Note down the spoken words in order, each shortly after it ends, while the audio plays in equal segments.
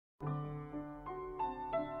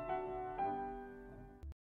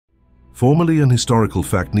Formerly, an historical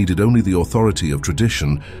fact needed only the authority of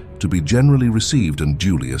tradition to be generally received and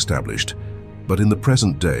duly established. But in the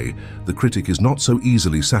present day, the critic is not so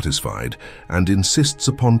easily satisfied and insists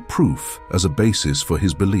upon proof as a basis for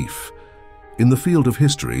his belief. In the field of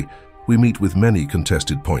history, we meet with many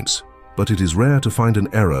contested points, but it is rare to find an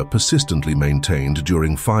error persistently maintained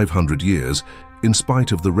during 500 years in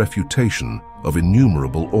spite of the refutation of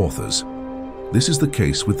innumerable authors. This is the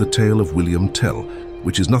case with the tale of William Tell,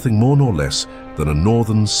 which is nothing more nor less than a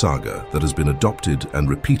northern saga that has been adopted and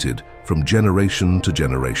repeated from generation to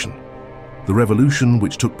generation. The revolution,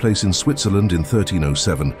 which took place in Switzerland in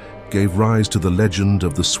 1307, gave rise to the legend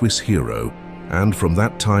of the Swiss hero, and from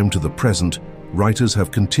that time to the present, writers have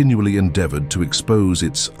continually endeavored to expose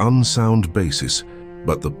its unsound basis,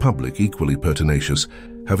 but the public, equally pertinacious,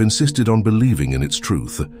 have insisted on believing in its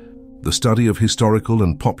truth. The study of historical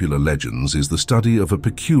and popular legends is the study of a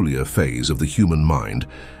peculiar phase of the human mind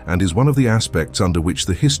and is one of the aspects under which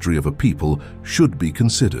the history of a people should be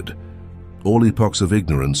considered. All epochs of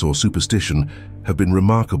ignorance or superstition have been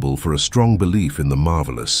remarkable for a strong belief in the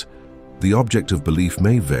marvelous. The object of belief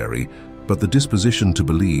may vary, but the disposition to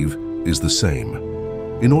believe is the same.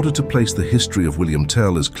 In order to place the history of William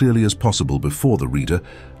Tell as clearly as possible before the reader,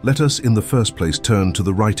 let us in the first place turn to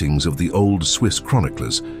the writings of the old Swiss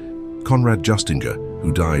chroniclers. Conrad Justinger,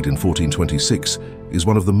 who died in 1426, is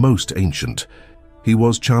one of the most ancient. He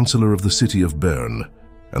was Chancellor of the city of Bern,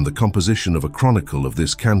 and the composition of a chronicle of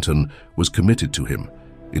this canton was committed to him.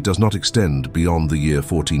 It does not extend beyond the year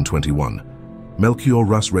 1421. Melchior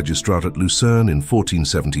Rus Registrar at Lucerne in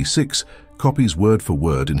 1476 copies word for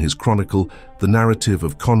word in his chronicle the narrative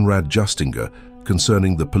of Conrad Justinger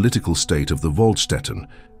concerning the political state of the Waldstätten,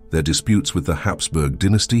 their disputes with the Habsburg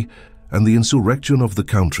dynasty, and the insurrection of the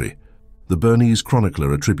country. The Bernese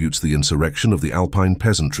chronicler attributes the insurrection of the Alpine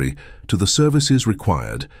peasantry to the services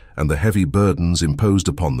required and the heavy burdens imposed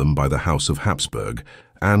upon them by the House of Habsburg,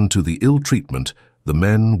 and to the ill treatment the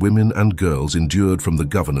men, women, and girls endured from the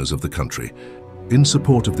governors of the country. In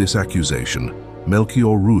support of this accusation,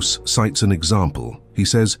 Melchior Rus cites an example. He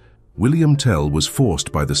says, William Tell was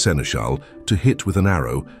forced by the seneschal to hit with an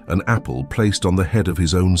arrow an apple placed on the head of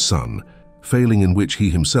his own son, failing in which he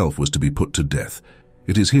himself was to be put to death.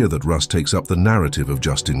 It is here that Rus takes up the narrative of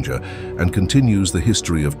Justinger and continues the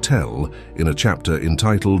history of Tell in a chapter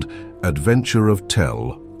entitled Adventure of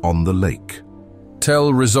Tell on the Lake.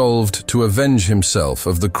 Tell resolved to avenge himself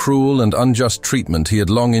of the cruel and unjust treatment he had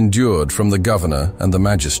long endured from the governor and the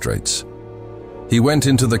magistrates. He went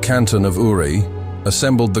into the canton of Uri,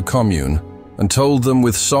 assembled the commune, and told them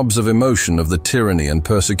with sobs of emotion of the tyranny and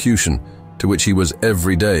persecution to which he was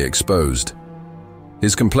every day exposed.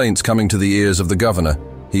 His complaints coming to the ears of the governor,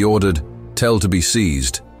 he ordered Tell to be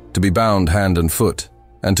seized, to be bound hand and foot,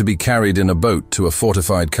 and to be carried in a boat to a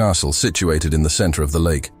fortified castle situated in the center of the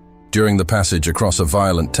lake. During the passage across a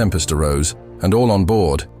violent tempest arose, and all on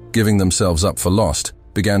board, giving themselves up for lost,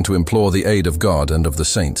 began to implore the aid of God and of the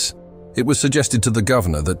saints. It was suggested to the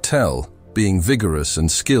governor that Tell, being vigorous and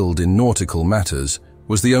skilled in nautical matters,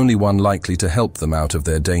 was the only one likely to help them out of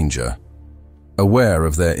their danger. Aware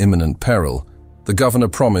of their imminent peril, the governor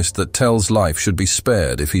promised that Tell's life should be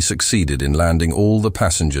spared if he succeeded in landing all the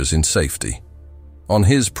passengers in safety. On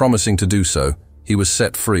his promising to do so, he was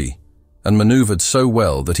set free, and maneuvered so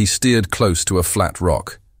well that he steered close to a flat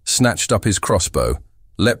rock, snatched up his crossbow,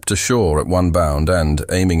 leapt ashore at one bound and,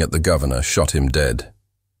 aiming at the governor, shot him dead.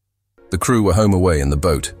 The crew were home away in the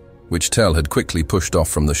boat, which Tell had quickly pushed off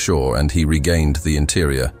from the shore, and he regained the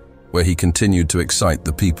interior, where he continued to excite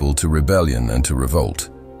the people to rebellion and to revolt.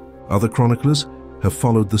 Other chroniclers have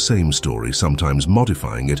followed the same story, sometimes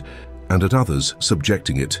modifying it, and at others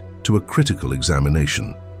subjecting it to a critical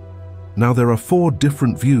examination. Now there are 4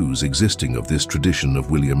 different views existing of this tradition of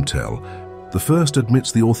William Tell. The first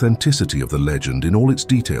admits the authenticity of the legend in all its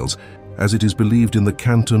details, as it is believed in the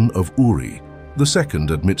canton of Uri. The second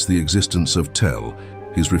admits the existence of Tell,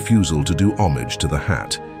 his refusal to do homage to the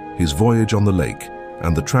hat, his voyage on the lake,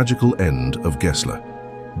 and the tragical end of Gessler.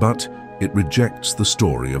 But it rejects the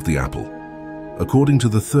story of the apple. According to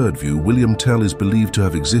the third view, William Tell is believed to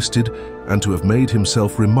have existed and to have made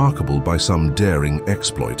himself remarkable by some daring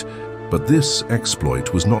exploit. But this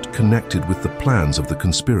exploit was not connected with the plans of the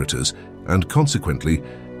conspirators and consequently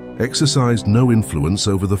exercised no influence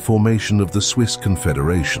over the formation of the Swiss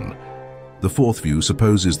Confederation. The fourth view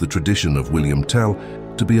supposes the tradition of William Tell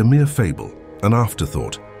to be a mere fable, an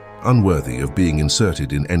afterthought, unworthy of being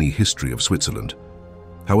inserted in any history of Switzerland.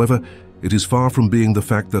 However, it is far from being the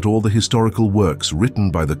fact that all the historical works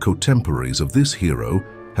written by the contemporaries of this hero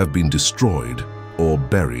have been destroyed or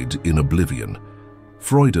buried in oblivion.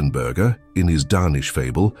 Freudenberger, in his Danish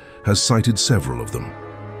fable, has cited several of them.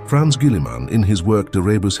 Franz Gilliman, in his work De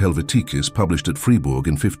Rebus Helveticis, published at Fribourg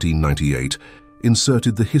in 1598,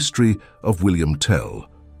 inserted the history of William Tell,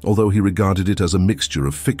 although he regarded it as a mixture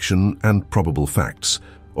of fiction and probable facts,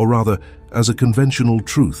 or rather, as a conventional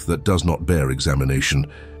truth that does not bear examination,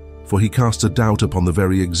 for he casts a doubt upon the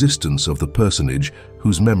very existence of the personage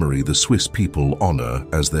whose memory the Swiss people honor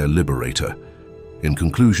as their liberator. In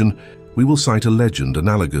conclusion, we will cite a legend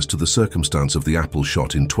analogous to the circumstance of the apple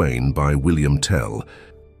shot in twain by William Tell.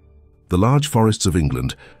 The large forests of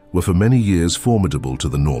England were for many years formidable to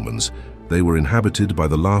the Normans. They were inhabited by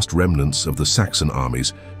the last remnants of the Saxon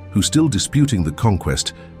armies, who, still disputing the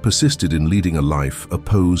conquest, persisted in leading a life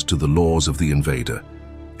opposed to the laws of the invader.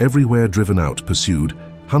 Everywhere driven out, pursued,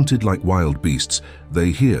 hunted like wild beasts,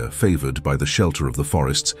 they here, favored by the shelter of the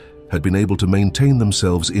forests, had been able to maintain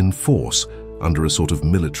themselves in force under a sort of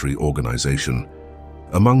military organization.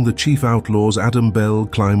 Among the chief outlaws, Adam Bell,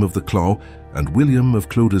 Climb of the Claw, and William of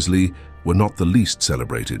Cloudesley were not the least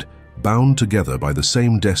celebrated. Bound together by the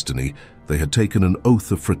same destiny, they had taken an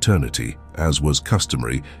oath of fraternity, as was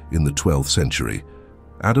customary in the 12th century.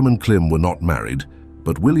 Adam and Clym were not married,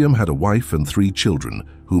 but William had a wife and 3 children,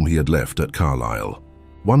 whom he had left at Carlisle.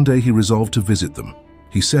 One day he resolved to visit them.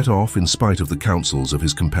 He set off in spite of the counsels of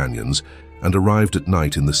his companions, and arrived at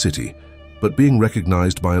night in the city. But being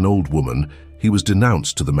recognized by an old woman, he was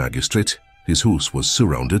denounced to the magistrate. His house was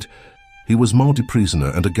surrounded. He was made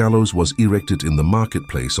prisoner, and a gallows was erected in the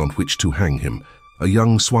marketplace on which to hang him. A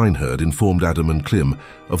young swineherd informed Adam and Clym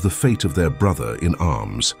of the fate of their brother in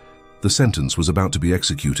arms. The sentence was about to be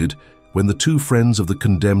executed when the 2 friends of the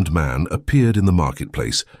condemned man appeared in the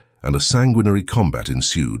marketplace, and a sanguinary combat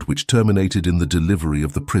ensued, which terminated in the delivery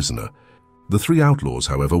of the prisoner. The 3 outlaws,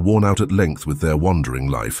 however, worn out at length with their wandering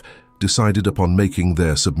life, decided upon making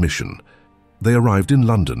their submission. They arrived in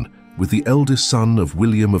London, with the eldest son of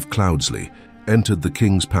William of Cloudesley, entered the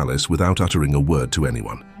king's palace without uttering a word to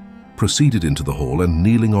anyone, proceeded into the hall, and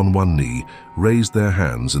kneeling on one knee, raised their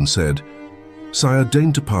hands and said, "Sire,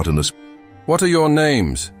 deign to pardon us." "What are your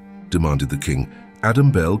names?" demanded the king. "Adam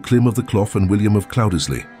Bell, Clym of the Claw, and William of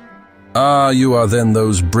Cloudesley." "Ah, you are then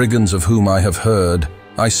those brigands of whom I have heard.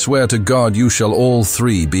 I swear to God you shall all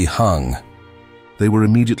 3 be hung." They were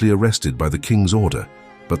immediately arrested by the king's order,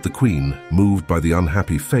 but the queen, moved by the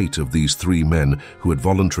unhappy fate of these 3 men who had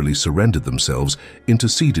voluntarily surrendered themselves,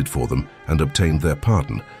 interceded for them and obtained their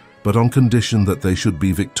pardon, but on condition that they should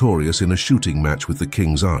be victorious in a shooting match with the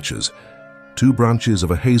king's archers. 2 branches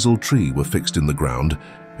of a hazel tree were fixed in the ground,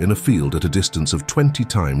 in a field at a distance of 20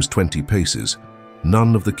 times 20 paces.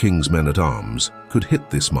 None of the king's men-at-arms could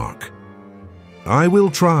hit this mark. "I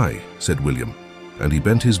will try," said William, and he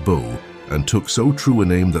bent his bow and took so true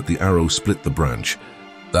an aim that the arrow split the branch.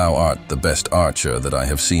 "Thou art the best archer that I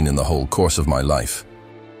have seen in the whole course of my life,"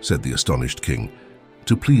 said the astonished king.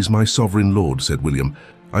 "To please my sovereign lord," said William,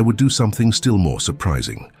 "I would do something still more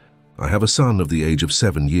surprising. I have a son of the age of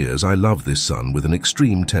 7 years. I love this son with an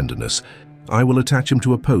extreme tenderness. I will attach him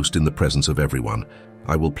to a post in the presence of everyone.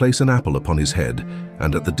 I will place an apple upon his head,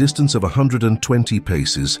 and at the distance of 120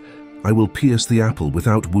 paces, I will pierce the apple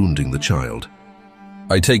without wounding the child."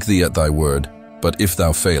 "I take thee at thy word, but if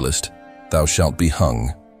thou failest, thou shalt be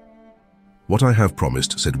hung." "What I have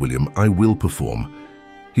promised," said William, "I will perform."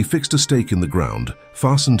 He fixed a stake in the ground,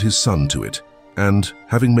 fastened his son to it, and,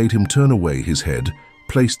 having made him turn away his head,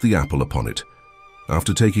 placed the apple upon it.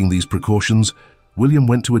 After taking these precautions, William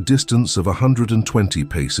went to a distance of 120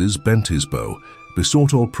 paces, bent his bow,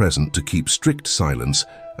 besought all present to keep strict silence,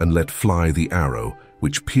 and let fly the arrow,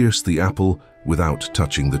 which pierced the apple without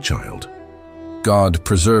touching the child. "God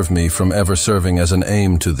preserve me from ever serving as an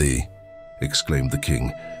aim to thee," exclaimed the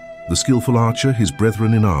king. The skillful archer, his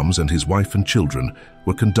brethren in arms, and his wife and children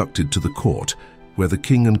were conducted to the court, where the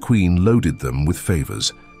king and queen loaded them with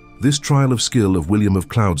favors. This trial of skill of William of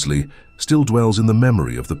Cloudesley still dwells in the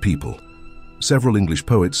memory of the people. Several English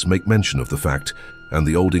poets make mention of the fact, and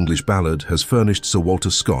the Old English ballad has furnished Sir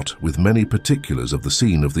Walter Scott with many particulars of the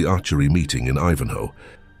scene of the archery meeting in Ivanhoe.